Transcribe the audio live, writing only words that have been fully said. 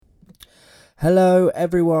Hello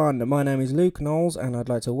everyone, my name is Luke Knowles and I'd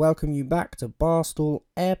like to welcome you back to Barstool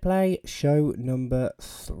Airplay show number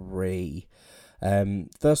 3.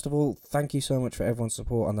 First of all, thank you so much for everyone's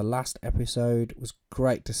support on the last episode. It was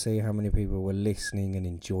great to see how many people were listening and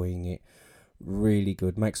enjoying it. Really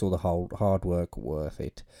good, makes all the hard work worth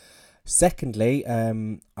it. Secondly,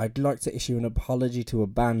 I'd like to issue an apology to a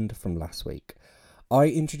band from last week. I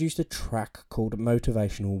introduced a track called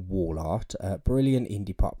Motivational Wall Art, a brilliant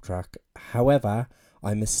indie pop track. However,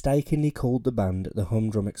 I mistakenly called the band The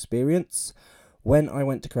Humdrum Experience. When I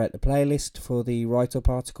went to create the playlist for the write-up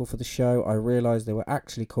article for the show, I realised they were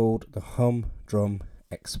actually called The Humdrum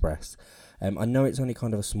Express. I know it's only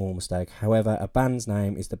kind of a small mistake. However, a band's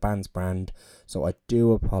name is the band's brand, so I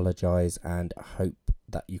do apologise and hope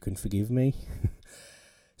that you can forgive me.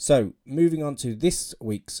 So, moving on to this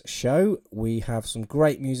week's show, we have some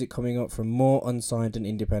great music coming up from more unsigned and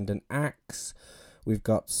independent acts. We've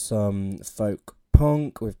got some folk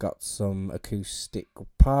punk, we've got some acoustic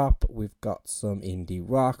pop, we've got some indie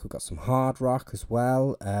rock, we've got some hard rock as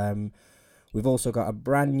well. We've also got a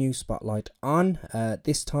brand new spotlight on.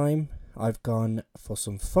 This time, I've gone for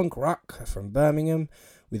some funk rock from Birmingham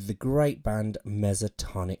with the great band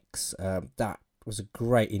Mesotonics. That was a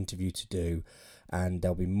great interview to do. And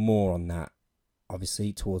there'll be more on that,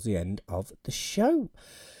 obviously, towards the end of the show.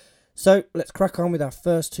 So let's crack on with our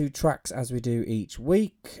first 2 tracks as we do each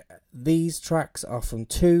week. These tracks are from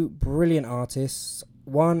 2 brilliant artists.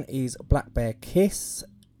 One is Black Bear Kiss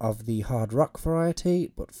of the hard rock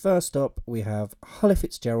variety. But first up, we have Holly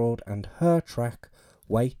Fitzgerald and her track,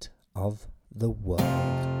 Weight of the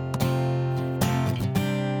World.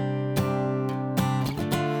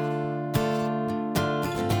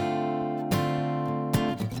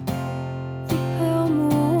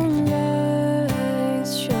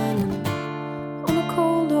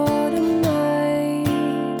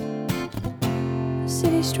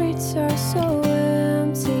 Streets are so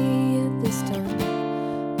empty at this time,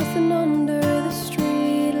 nothing under the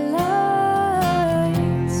street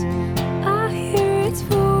lights. I hear its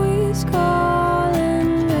voice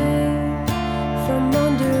calling me from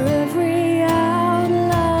under every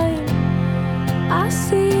outline. I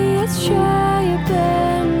see its shape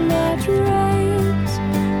in my dreams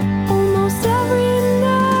almost every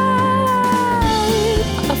night.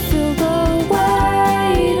 I feel the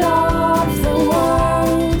weight of the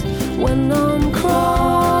world when I'm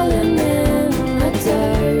crawling in the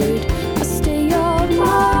dirt. I stay up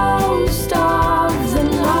most of the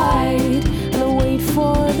night and I wait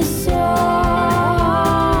for the sunrise.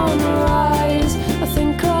 I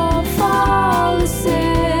think of all the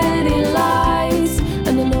city lights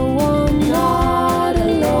and I know I'm not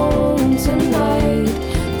alone tonight.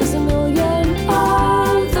 There's a million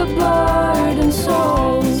other burdened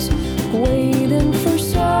souls waiting for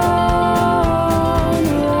sunrise.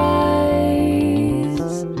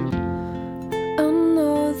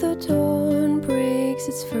 Another dawn breaks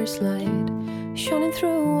its first light, shining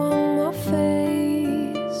through on my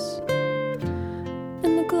face.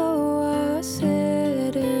 In the glow I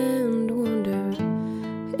sit and wonder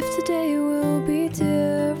if today will be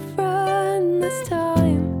different this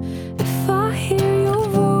time. If I hear your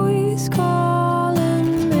voice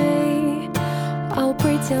calling me, I'll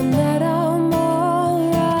pretend that I'm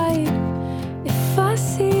alright. If I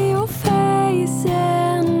see your face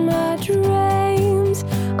in my dreams,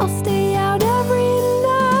 I'll stay out every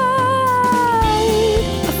night.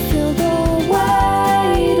 I feel the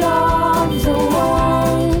weight of the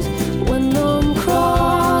world when I'm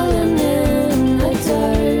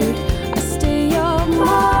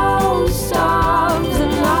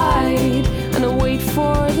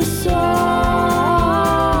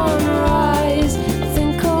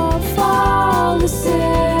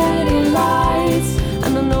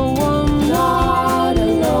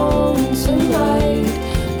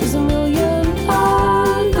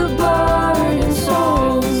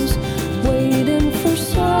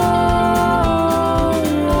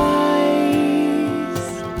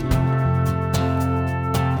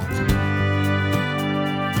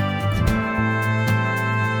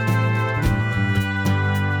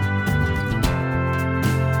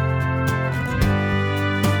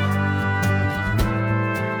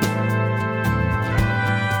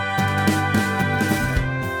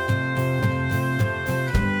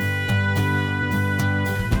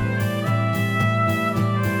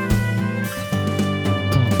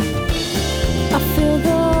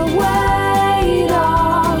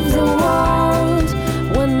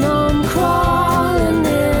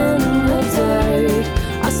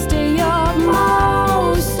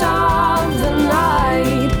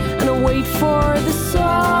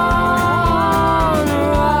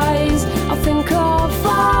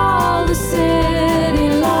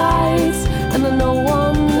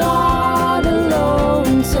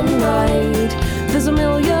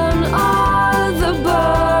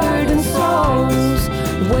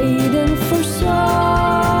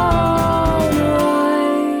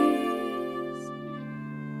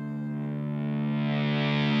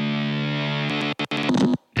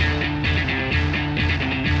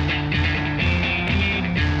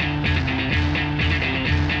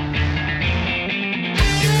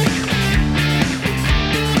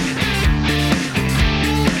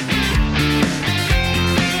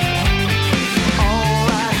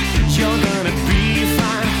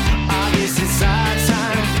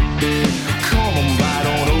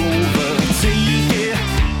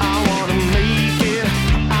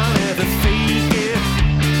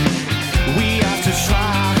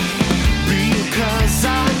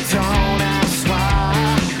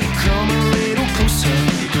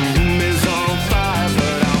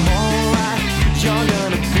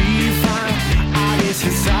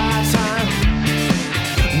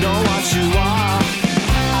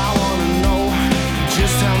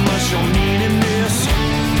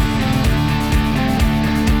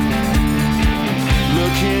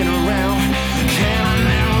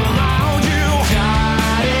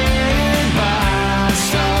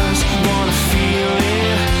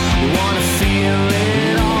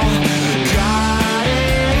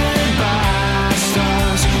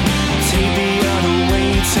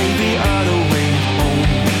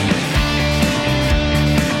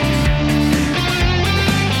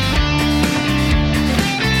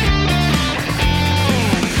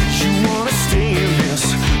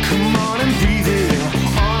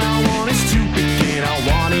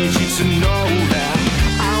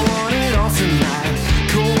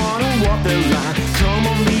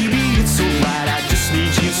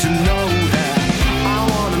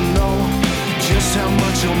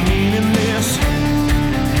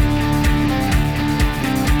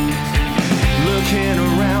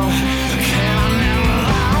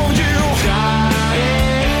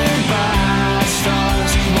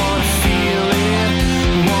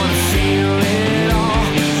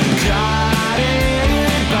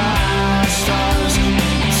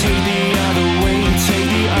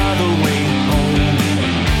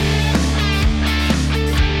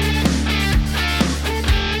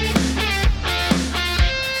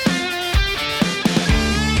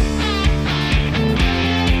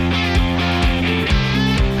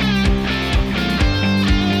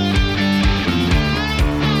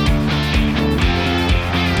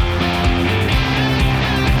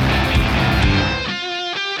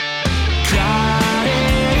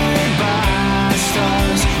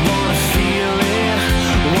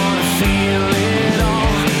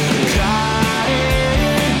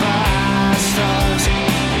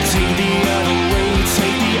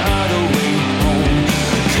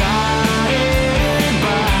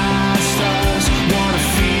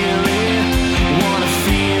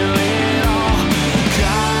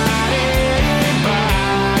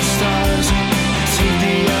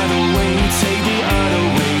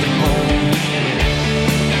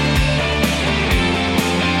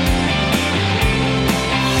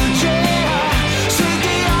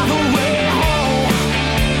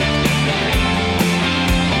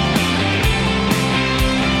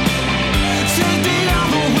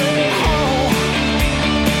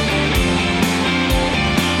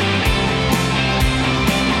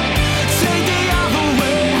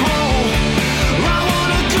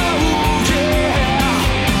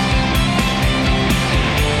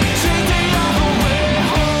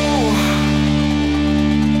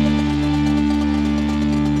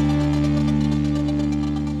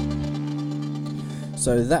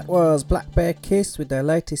That was Black Bear Kiss with their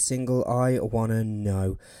latest single, I Wanna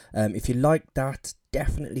Know. If you like that,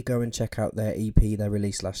 definitely go and check out their EP they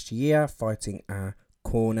released last year, Fighting Our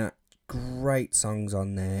Corner. Great songs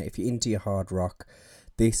on there. If you're into your hard rock,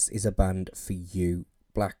 this is a band for you.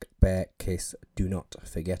 Black Bear Kiss, do not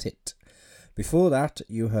forget it. Before that,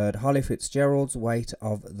 you heard Holly Fitzgerald's Weight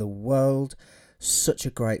of the World. Such a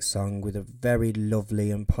great song with a very lovely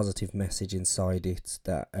and positive message inside it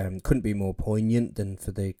that couldn't be more poignant than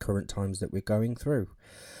for the current times that we're going through.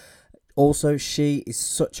 Also, she is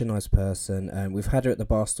such a nice person. We've had her at the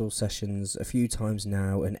Barstool sessions a few times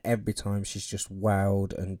now, and every time she's just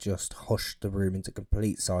wowed and just hushed the room into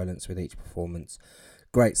complete silence with each performance.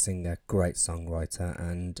 Great singer, great songwriter,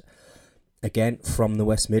 and again, from the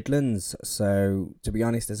West Midlands. So, to be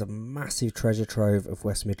honest, there's a massive treasure trove of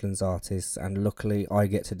West Midlands artists, and luckily I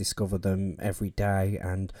get to discover them every day,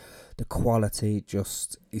 and the quality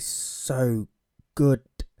just is so good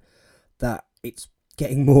that it's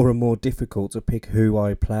getting more and more difficult to pick who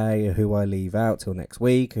I play, who I leave out till next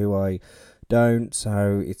week, who I don't.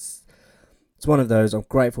 So it's one of those. I'm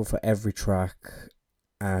grateful for every track,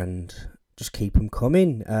 and just keep them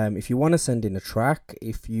coming. If you want to send in a track,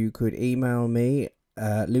 if you could email me,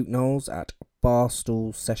 Luke Knowles at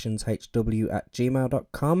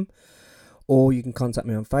barstoolsessionshw@gmail.com, or you can contact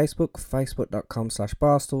me on Facebook,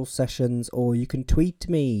 facebook.com/barstoolsessions, or you can tweet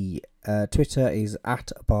me. Twitter is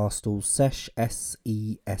at barstoolsesh,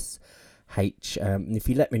 SESH. If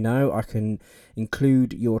you let me know, I can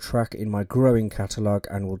include your track in my growing catalogue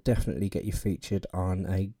and will definitely get you featured on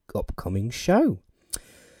a upcoming show.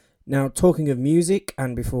 Now, talking of music,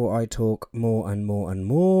 and before I talk more and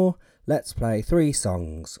more, let's play 3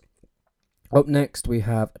 songs. Up next, we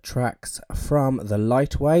have tracks from the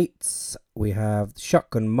Lightweights. We have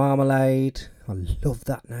Shotgun Marmalade. I love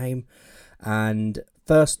that name. And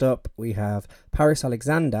first up, we have Paris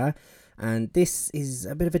Alexander. And this is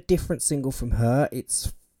a bit of a different single from her.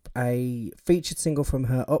 It's a featured single from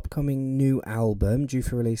her upcoming new album, due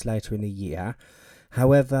for release later in the year.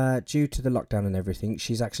 However, due to the lockdown and everything,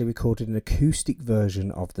 she's actually recorded an acoustic version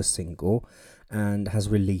of the single and has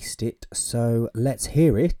released it. So let's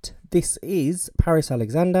hear it. This is Paris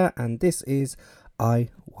Alexander, and this is I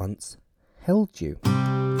Once Held You.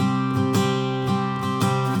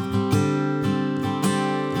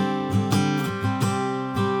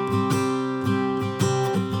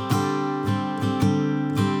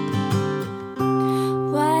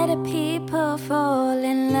 Why do people fall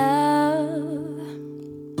in love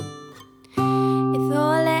if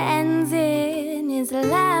all it ends in is a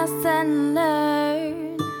lesson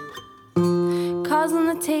learned? Cards on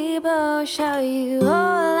the table show you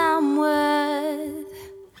all I'm worth,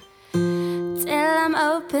 till I'm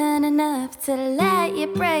open enough to let you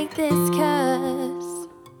break this curse.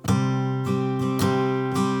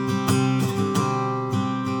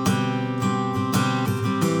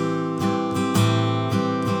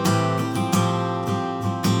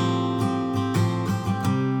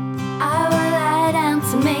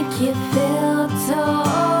 To make you feel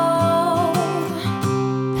tall,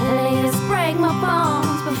 please break my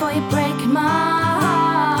bones before you break my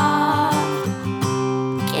heart.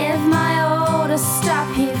 Give my all to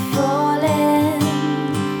stop you falling.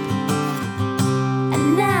 I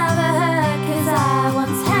never hurt 'cause I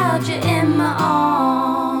once held you in my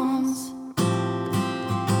arms.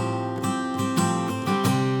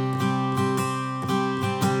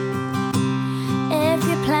 If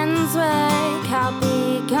your plans work, I'll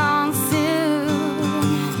be gone soon.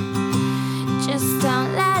 Just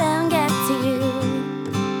don't let them get to you.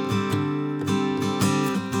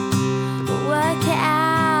 Work it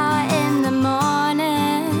out in the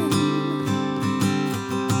morning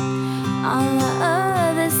on the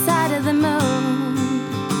other side of the moon.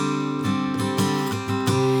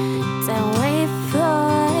 Don't wait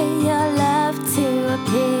for your love to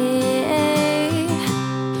appear.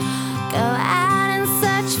 Go out and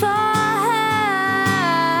search for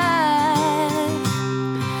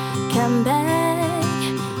come back,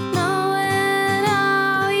 knowing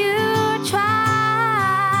all you tried.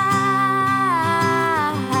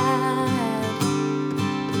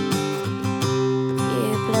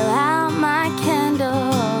 You blew out my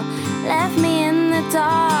candle, left me in the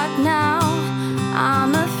dark. Now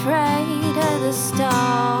I'm afraid of the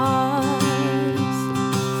stars.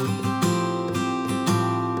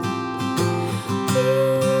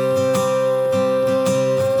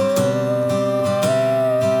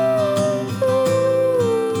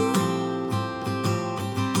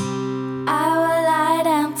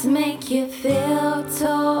 You feel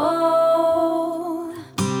tall.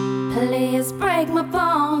 Please break my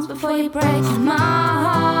bones before you break my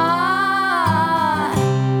heart.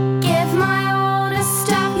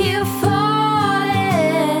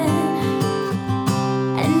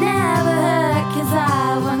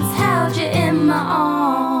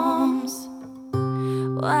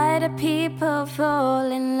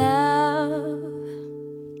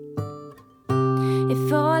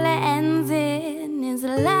 if all it ends in is a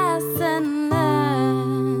lesson learned.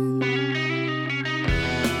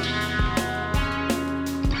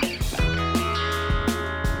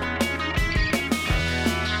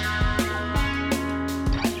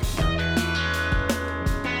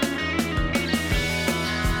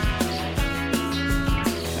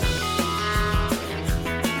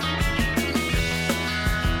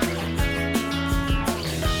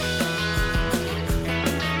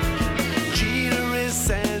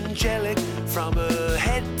 From her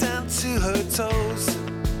head down to her toes,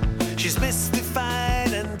 she's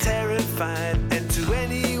mystified and terrified, and to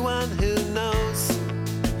anyone who knows,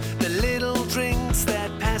 the little drinks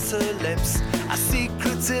that pass her lips are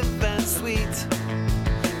secretive and sweet.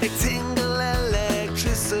 They tingle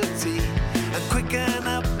electricity and quicken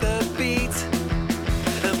up the beat.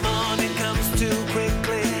 The morning comes too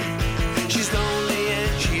quickly, she's lonely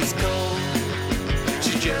and she's cold.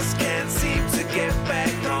 She just can't seem to get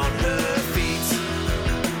back on her feet.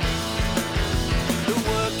 The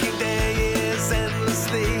working day is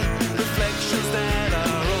endlessly reflections that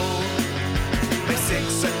are old. By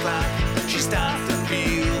 6 o'clock, she starts to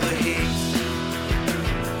feel the heat.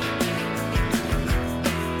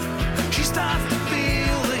 She starts to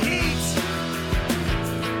feel the heat.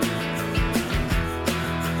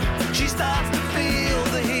 She starts to feel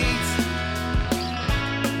the heat.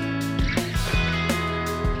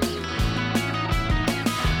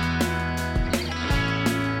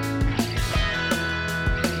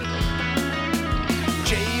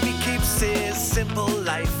 Simple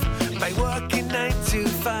life by working 9 to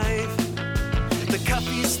 5. The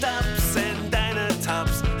coffee stops and diner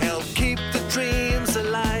tops help keep the dreams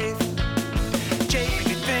alive.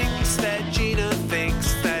 Jamie thinks that Gina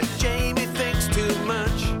thinks that Jamie thinks too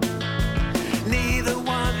much. Neither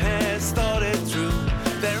one has thought it through.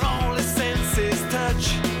 Their only senses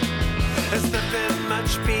touch. There's nothing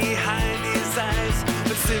much behind his eyes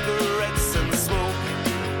but cigarettes and smoke.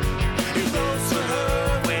 It rolls for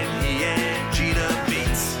her when he and Gina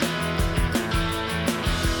meets.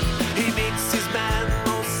 He meets his man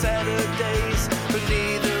most Saturdays, but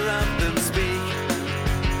neither of them speak.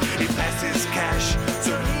 He passes cash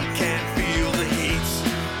so he can't feel the heat.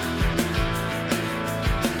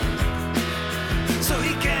 So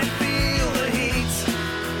he can't feel the heat.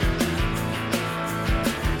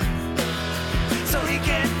 So he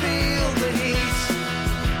can't feel the heat.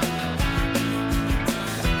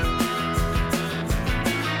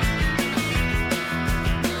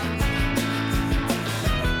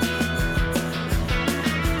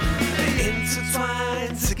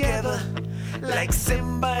 Intertwined together like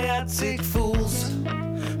symbiotic fools.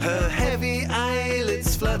 Her heavy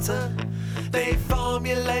eyelids flutter. They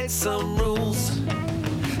formulate some rules.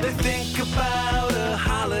 They think about a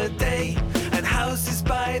holiday and houses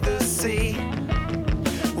by the sea.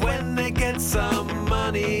 When they get some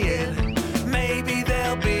money in, maybe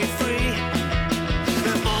they'll be free.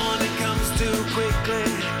 The morning comes too quickly,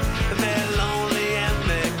 and they're lonely and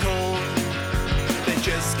they're cold. They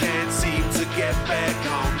just can't seem to get back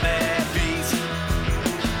on their feet.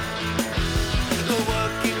 The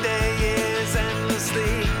working day is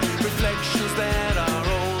endlessly reflections that are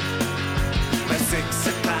old. By 6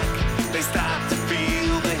 o'clock, they start to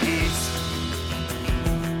feel the heat.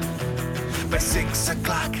 By 6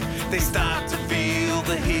 o'clock, they start to feel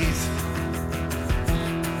the heat.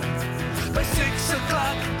 By 6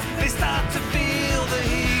 o'clock, they start to feel the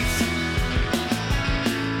heat.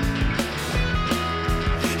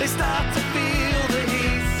 They start to feel the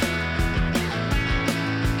heat.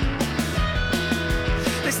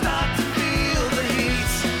 They start to feel the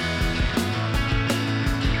heat.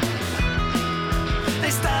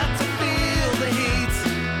 They start to feel the heat.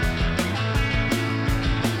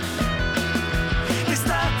 They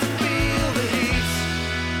start to feel the heat.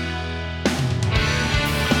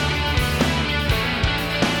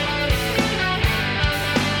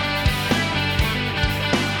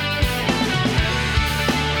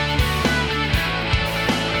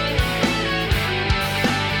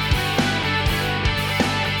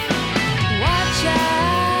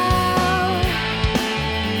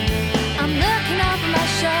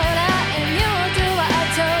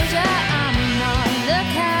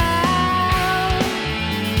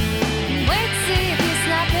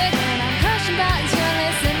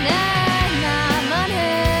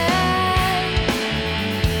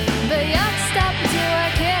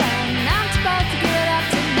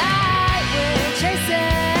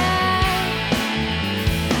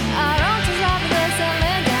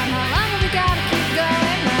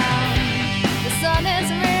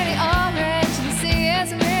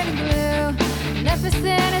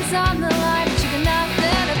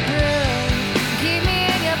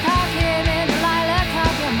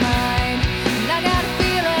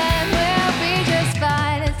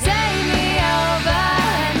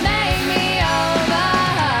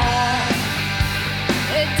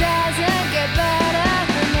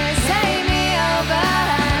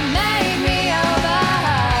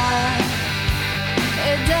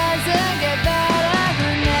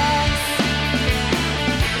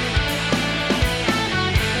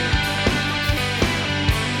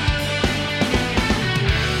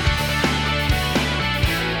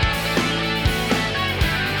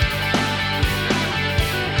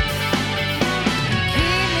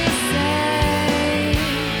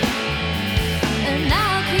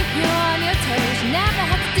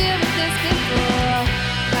 deal with this before.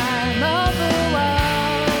 I'm over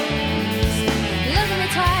walls. Look at me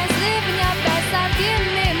twice, living your best life, give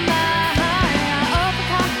me my heart.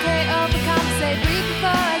 Overcomplicate, breathe before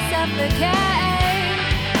I suffocate.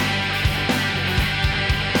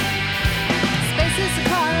 Space is a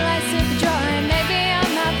corner, I super joy. Maybe I'm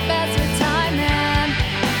not best with timing.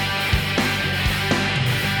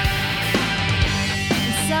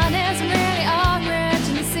 The sun isn't really orange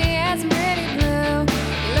and the sea isn't really blue.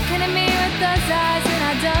 You're looking at me with those eyes and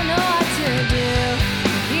I don't know what to do.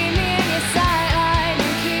 Keep me in your sideline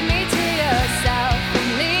and keep me to yourself and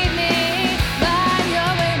leave me by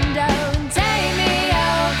your window and take me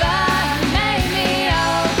over, make me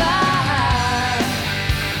over.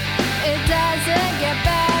 It doesn't get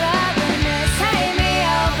better than this. Take me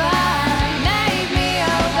over, make me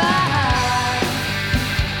over.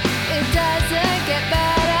 It doesn't get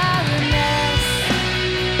better than this.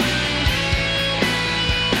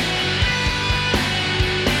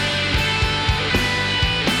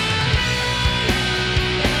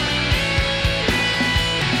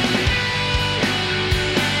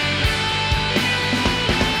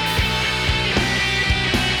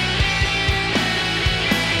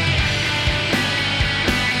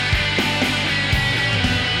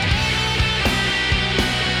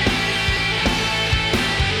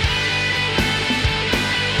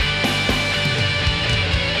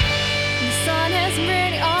 The sun isn't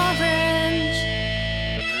really orange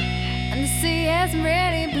and the sea isn't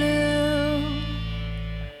really blue.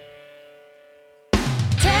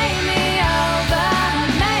 Take me over,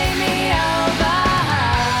 make me over.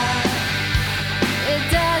 It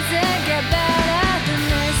doesn't get better than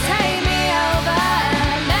this. Take me over,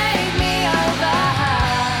 make me over.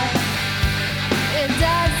 It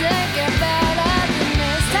doesn't get better than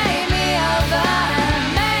this. Take me over,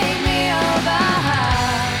 make me over.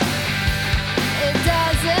 It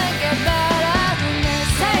doesn't get better than this.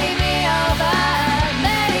 Take me over,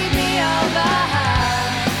 make me over.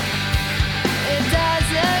 It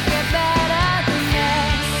doesn't get better than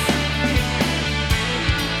this.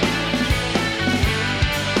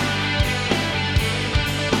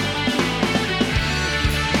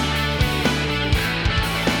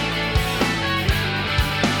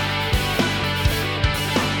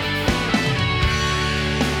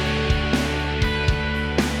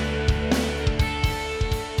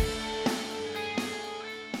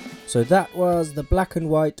 So that was The Black and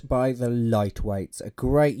White by The Lightweights, a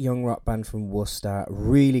great young rock band from Worcester,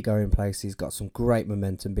 really going places, got some great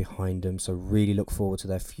momentum behind them, so really look forward to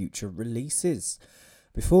their future releases.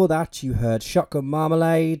 Before that, you heard Shotgun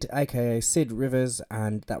Marmalade, aka Sid Rivers,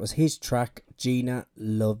 and that was his track, Gina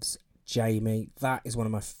Loves Jamie. That is one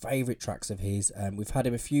of my favourite tracks of his. We've had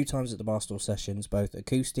him a few times at the Barstool Sessions, both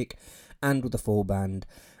acoustic and with the full band,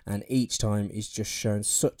 and each time he's just shown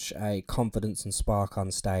such a confidence and spark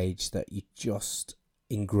on stage that you just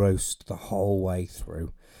engrossed the whole way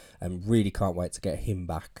through, and really can't wait to get him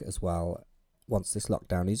back as well once this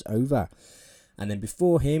lockdown is over. And then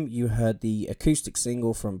before him, you heard the acoustic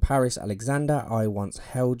single from Paris Alexander, I Once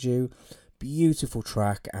Held You. Beautiful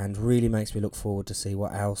track, and really makes me look forward to see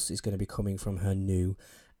what else is going to be coming from her new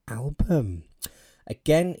album.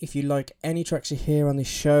 Again, if you like any tracks you hear on this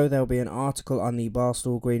show, there'll be an article on the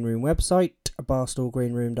Barstool Green Room website,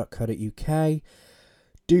 barstoolgreenroom.co.uk.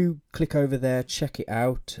 Do click over there, check it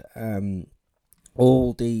out.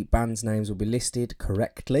 All the bands' names will be listed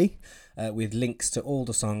correctly, with links to all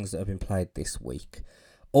the songs that have been played this week.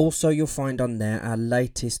 Also, you'll find on there our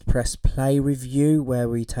latest press play review, where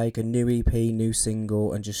we take a new EP, new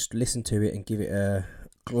single, and just listen to it and give it a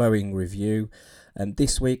glowing review.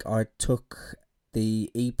 This week I took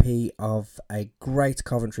the EP of a great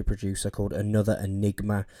Coventry producer called Another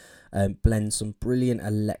Enigma, blends some brilliant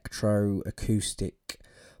electro acoustic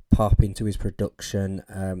pop into his production.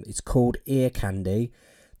 It's called Ear Candy.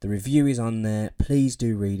 The review is on there. Please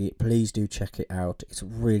do read it. Please do check it out. It's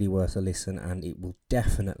really worth a listen, and it will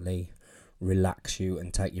definitely relax you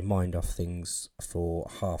and take your mind off things for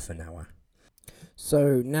half an hour.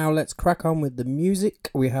 So now let's crack on with the music.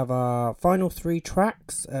 We have our final 3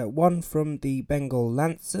 tracks, one from the Bengal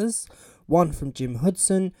Lancers, one from Jim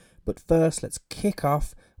Hudson, but first let's kick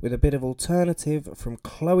off with a bit of alternative from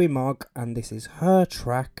Chloe Mogg, and this is her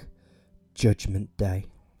track, Judgment Day.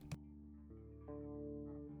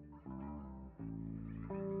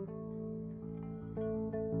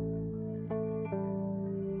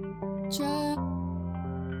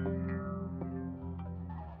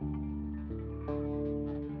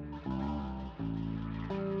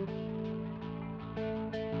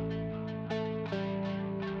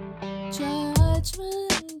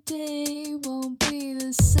 Judgment Day won't be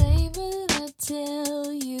the same, and I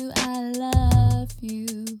tell you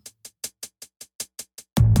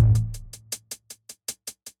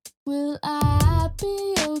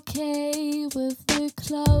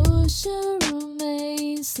picture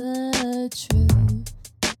remains the truth.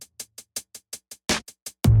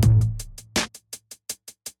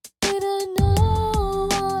 I don't know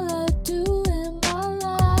all I do in my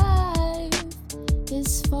life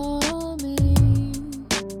is for me.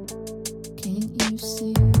 Can't you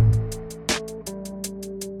see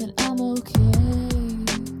that I'm okay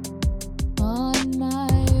on my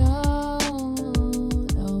own,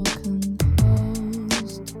 all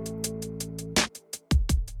composed?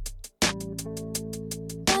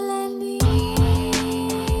 All I need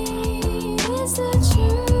is the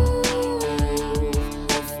truth,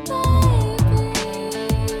 maybe.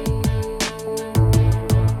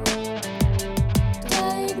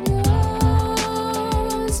 Diagnose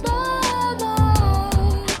my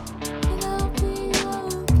mind and I'll be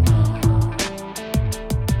okay.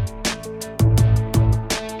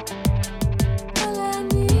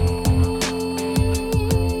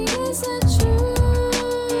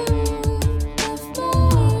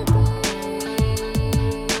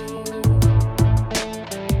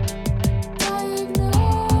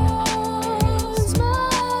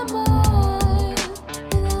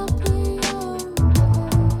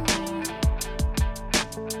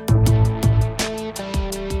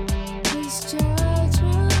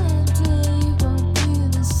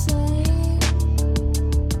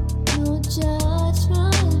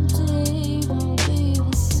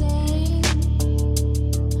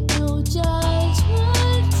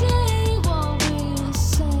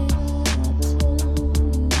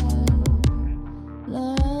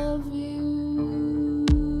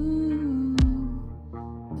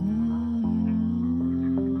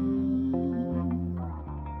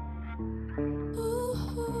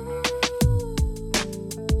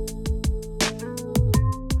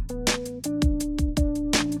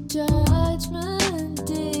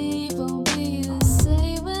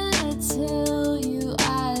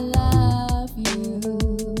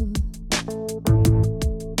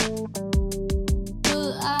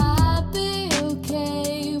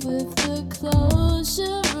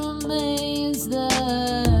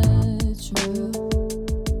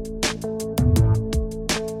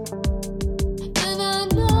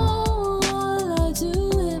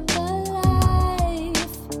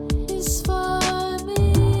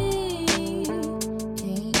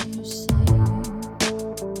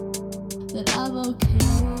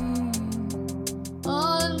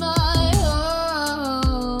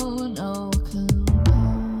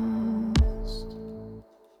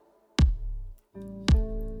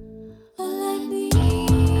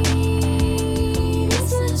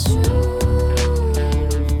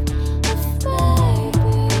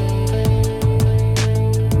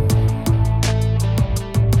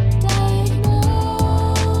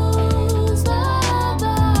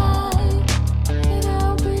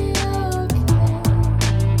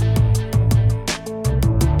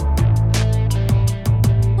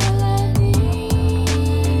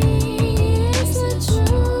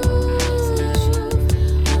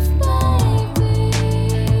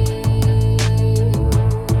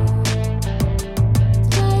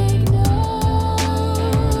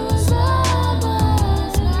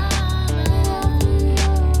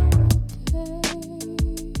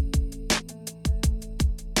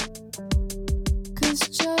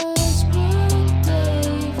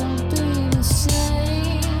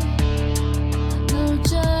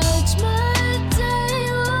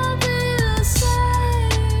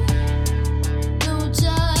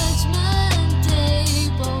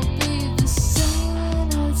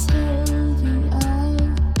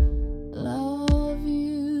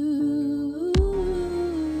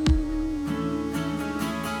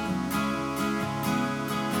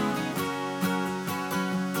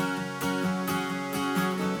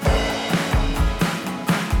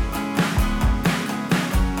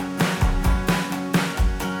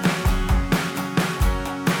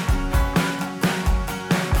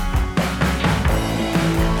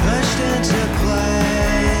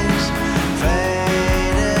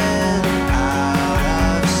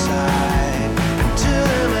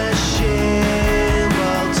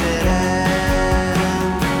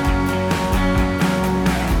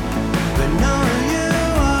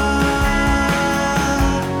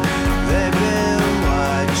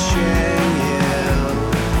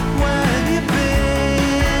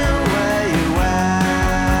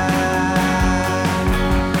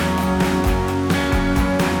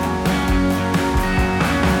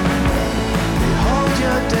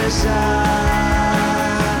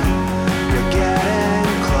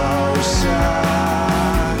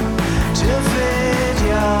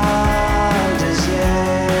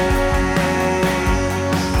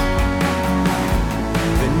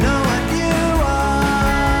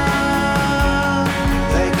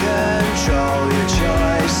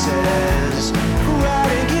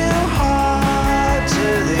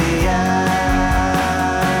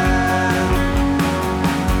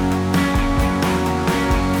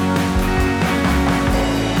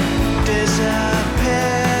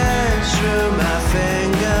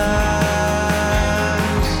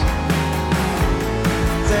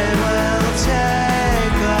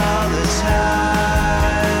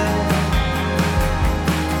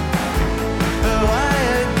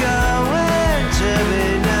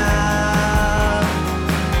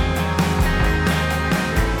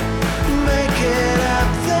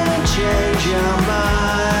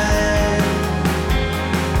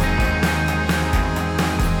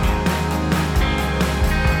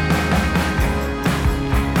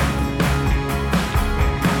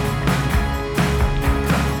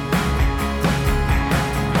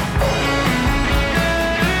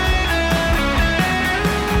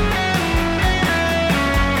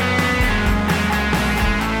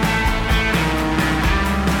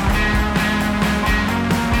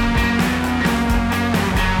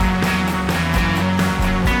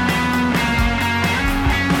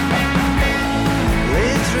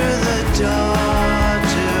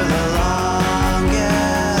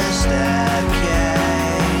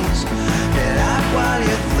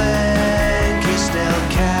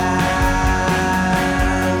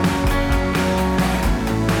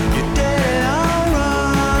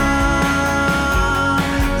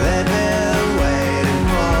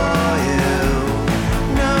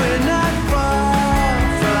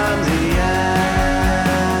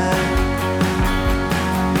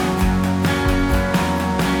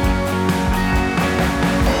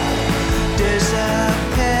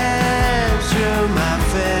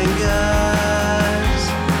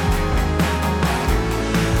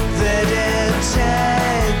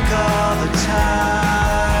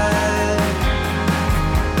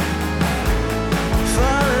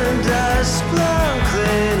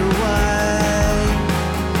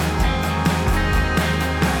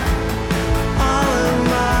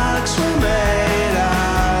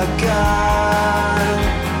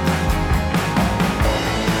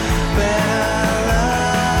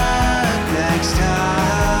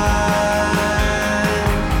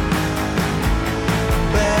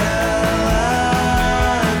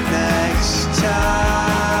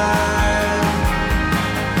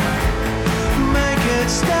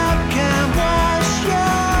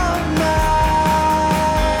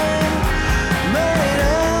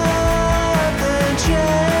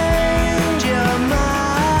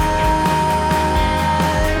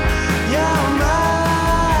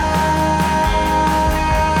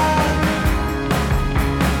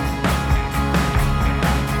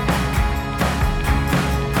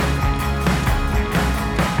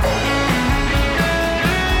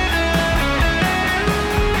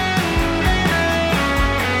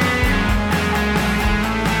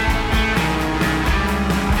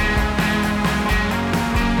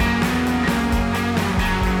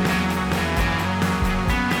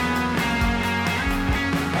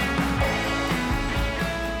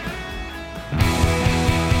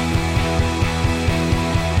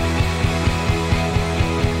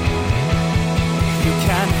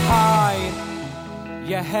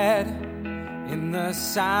 your head in the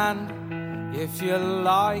sand if you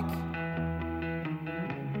like,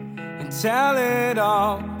 until it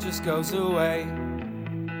all just goes away.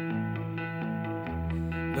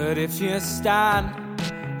 But if you stand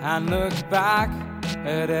and look back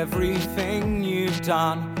at everything you've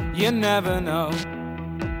done, you never know,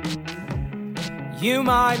 you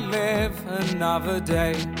might live another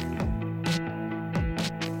day.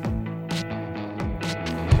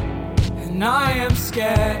 And I am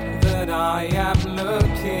scared that I am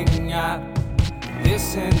looking at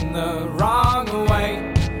this in the wrong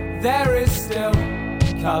way. There is still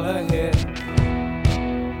colour here.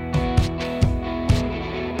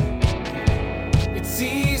 It's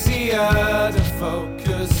easier to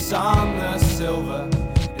focus on the silver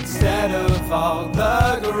instead of all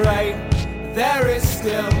the grey. There is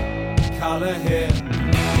still colour here.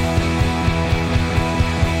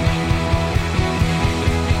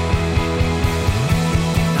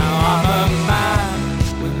 Now I'm a man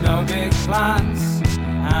with no big plans,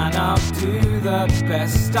 and I'll do the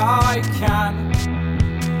best I can.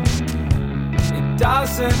 It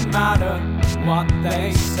doesn't matter what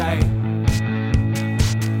they say.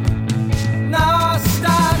 Now I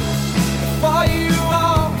stand for you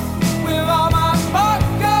all with all my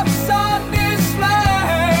mock-ups on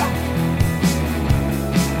display.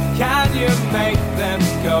 Can you make them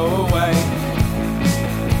go away?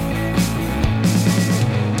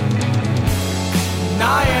 And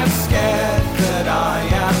I am scared that I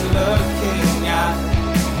am looking at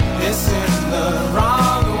this in the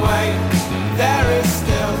wrong way. There is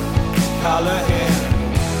still colour here.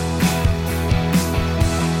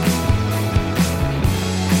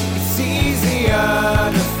 It's easier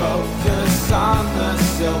to focus on the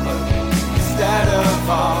silver instead of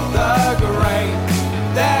all the grey.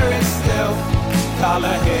 There is still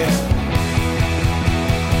colour here.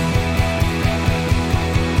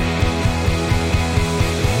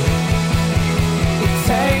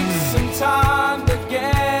 Take some time to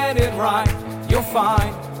get it right. You'll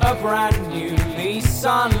find a brand new lease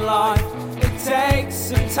on life. It takes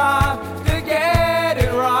some time to get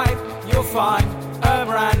it right. You'll find a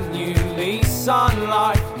brand new lease on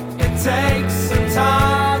life. It takes some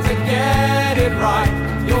time to get it right.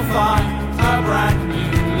 You'll find a brand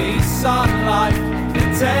new lease on life.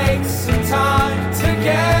 It takes some time to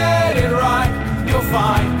get it right. You'll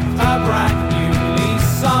find a brand new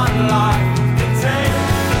lease on life.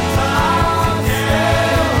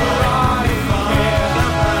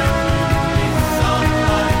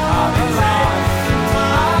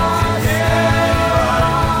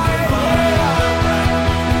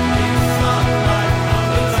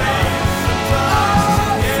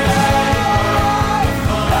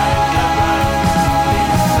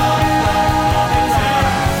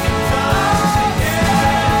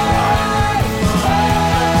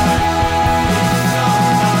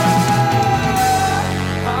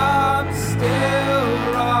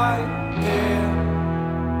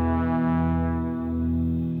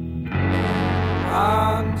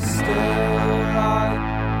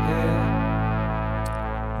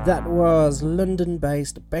 That was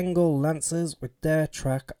London-based Bengal Lancers with their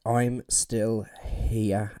track I'm Still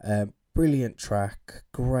Here. Brilliant track,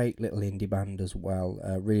 great little indie band as well.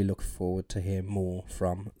 Really look forward to hear more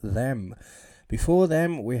from them. Before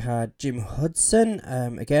them we had Jim Hudson,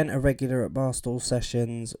 again a regular at Barstool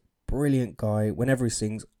Sessions, brilliant guy. Whenever he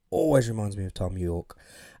sings, always reminds me of Tom York.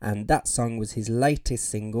 And that song was his latest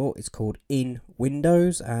single. It's called In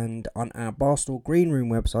Windows, and on our Barstool Green Room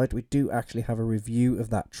website we do actually have a review of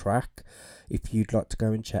that track if you'd like to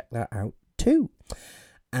go and check that out too.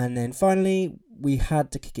 And then finally we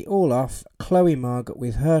had, to kick it all off, Chloe Mogg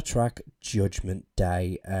with her track Judgment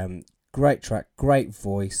Day. Great track, great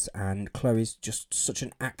voice, and Chloe's just such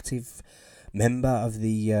an active member of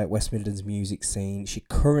the West Midlands music scene. She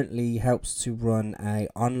currently helps to run a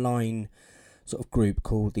online sort of group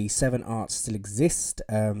called the Seven Arts Still Exist.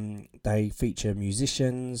 They feature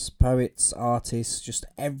musicians, poets, artists, just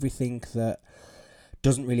everything that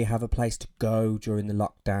doesn't really have a place to go during the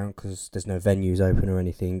lockdown because there's no venues open or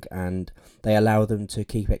anything, and they allow them to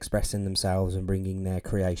keep expressing themselves and bringing their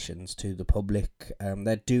creations to the public.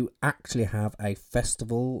 They do actually have a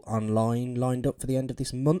festival online lined up for the end of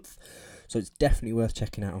this month, so it's definitely worth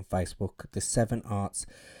checking out on Facebook. The Seven Arts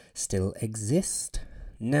Still Exist.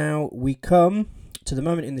 Now we come to the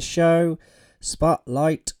moment in the show,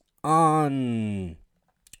 Spotlight On.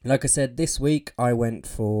 Like I said, this week I went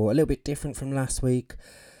for a little bit different from last week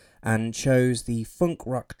and chose the funk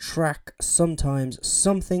rock track Sometimes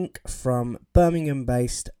Something from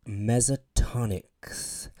Birmingham-based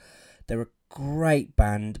Mesotonics. They're a great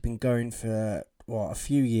band, been going for a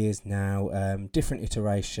few years now, different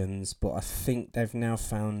iterations, but I think they've now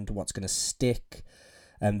found what's going to stick.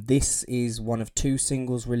 This is one of 2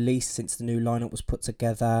 singles released since the new lineup was put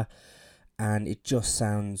together, and it just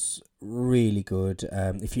sounds really good.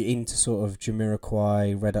 If you're into sort of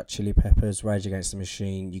Jamiroquai, Red Hot Chili Peppers, Rage Against the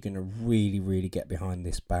Machine, you're going to really, really get behind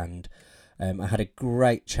this band. I had a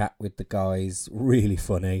great chat with the guys, really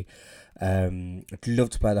funny. I'd love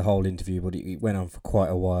to play the whole interview, but it went on for quite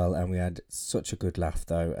a while, and we had such a good laugh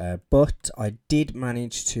though. But I did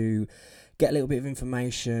manage to get a little bit of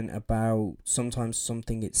information about Sometimes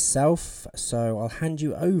Something itself, so I'll hand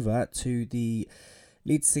you over to the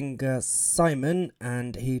lead singer Simon,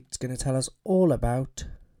 and he's going to tell us all about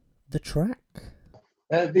the track.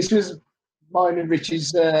 This was mine and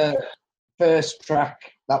Richie's first track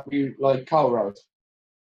that we co-wrote,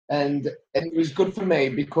 and it was good for me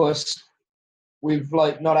because with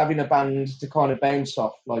not having a band to kind of bounce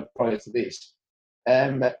off prior to this,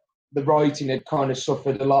 the writing had kind of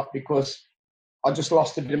suffered a lot because I just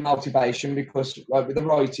lost a bit of motivation because with the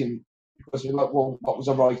writing, because well, what was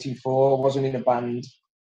I writing for? I wasn't in a band,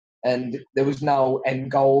 and there was no end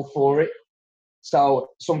goal for it. So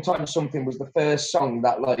Sometimes Something was the first song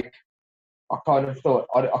that I kind of thought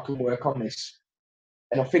I can work on this,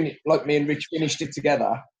 and I think me and Rich finished it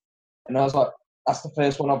together, and I was like, that's the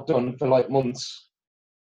first one I've done for months,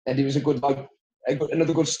 and it was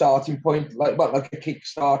another good starting point, a kick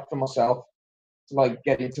start for myself to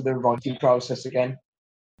get into the writing process again.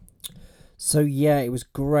 So yeah, it was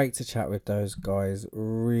great to chat with those guys.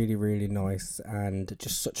 Really, really nice, and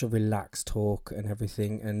just such a relaxed talk and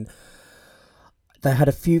everything. And they had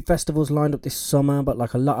a few festivals lined up this summer, but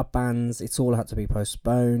a lot of bands, it's all had to be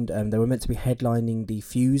postponed. They were meant to be headlining the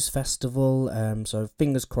Fuse Festival, so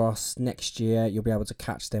fingers crossed next year you'll be able to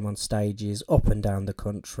catch them on stages up and down the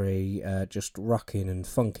country, just rocking and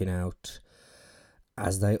funking out,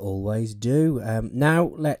 as they always do.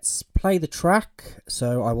 Now let's play the track,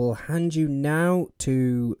 so I will hand you now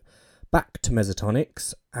back to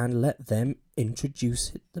Mesotonics and let them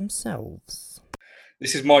introduce it themselves.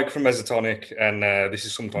 This is Mike from Mesotonic, and this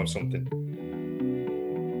is Sometimes Something.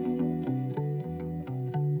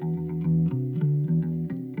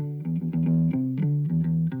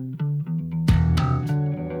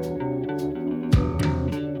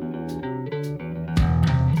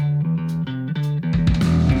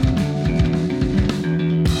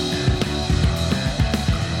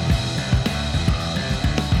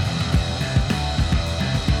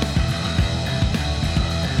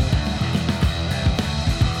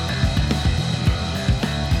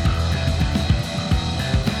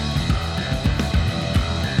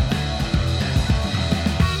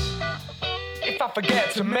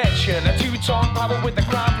 Forget to mention a 2-tone power with the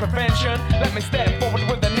crime prevention. Let me step forward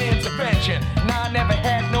with an intervention. Now I never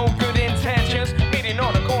had no good intentions. Meeting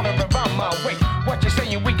on the corner around my way. What you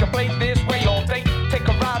saying? We can play this way all day. Take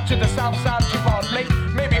a ride to the south side, Chipotle.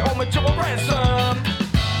 Maybe home to a ransom.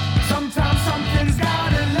 Sometimes something's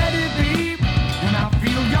gotta let it be, and I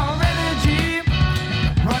feel your energy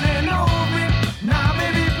running over me. Now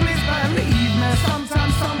baby, please believe me.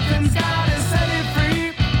 Sometimes something's gotta set it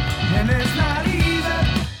free, and it's not easy.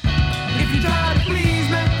 If you try to please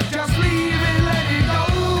me, just leave it, let it go.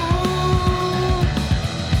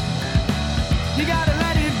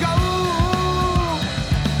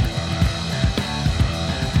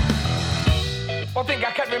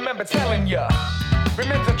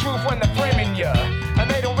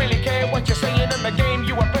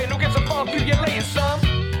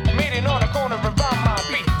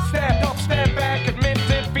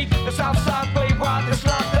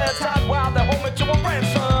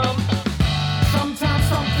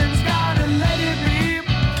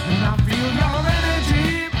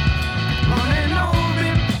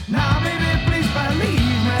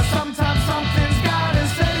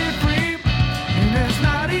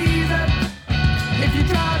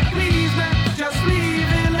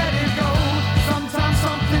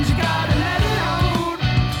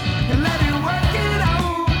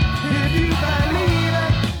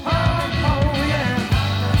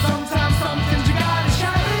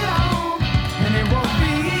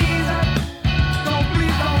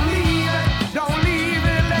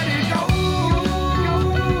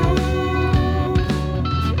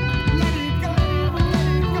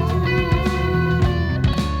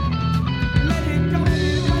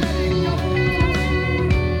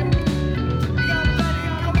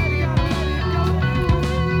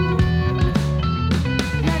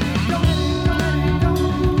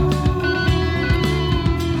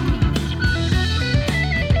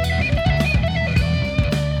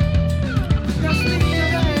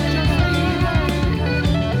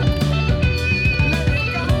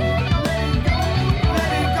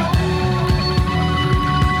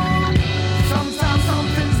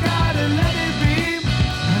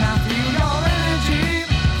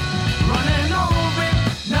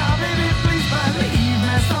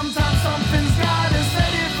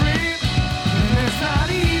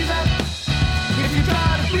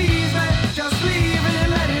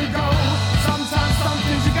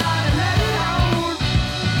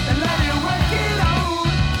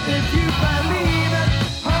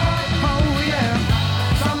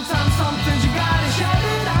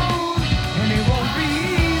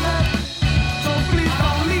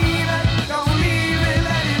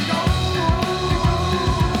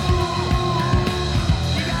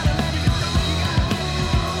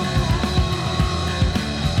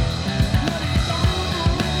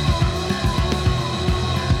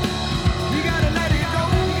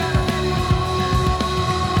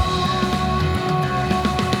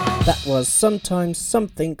 That was Sometimes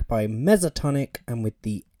Something by Mesotonic, and with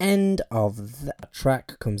the end of that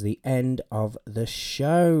track comes the end of the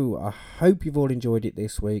show. I hope you've all enjoyed it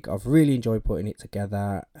this week. I've really enjoyed putting it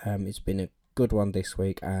together. It's been a good one this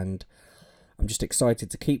week, and I'm just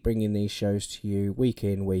excited to keep bringing these shows to you week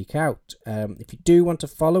in, week out. If you do want to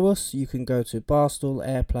follow us, you can go to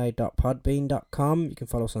barstoolairplay.podbean.com. You can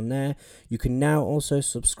follow us on there. You can now also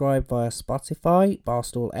subscribe via Spotify,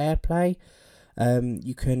 Barstool Airplay.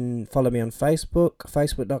 You can follow me on Facebook,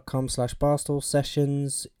 facebook.com/Barstool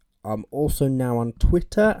Sessions. I'm also now on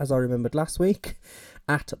Twitter, as I remembered last week,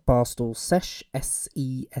 at Barstool Sesh,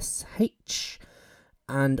 SESH.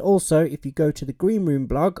 And also, if you go to the Green Room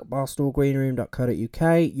blog,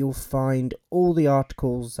 barstoolgreenroom.co.uk, you'll find all the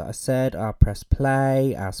articles that I said, our press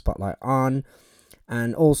play, our spotlight on,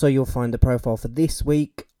 and also you'll find the profile for this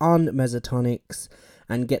week on Mesotonics,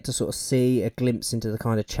 and get to sort of see a glimpse into the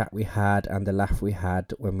kind of chat we had and the laugh we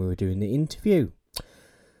had when we were doing the interview.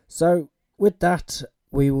 So, with that,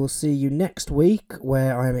 we will see you next week,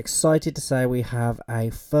 where I am excited to say we have a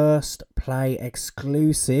first play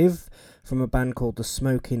exclusive from a band called the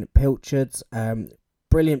Smoking Pilchards.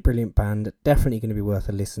 Brilliant band, definitely going to be worth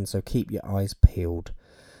a listen, so keep your eyes peeled.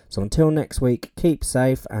 So until next week, keep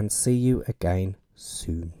safe and see you again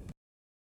soon.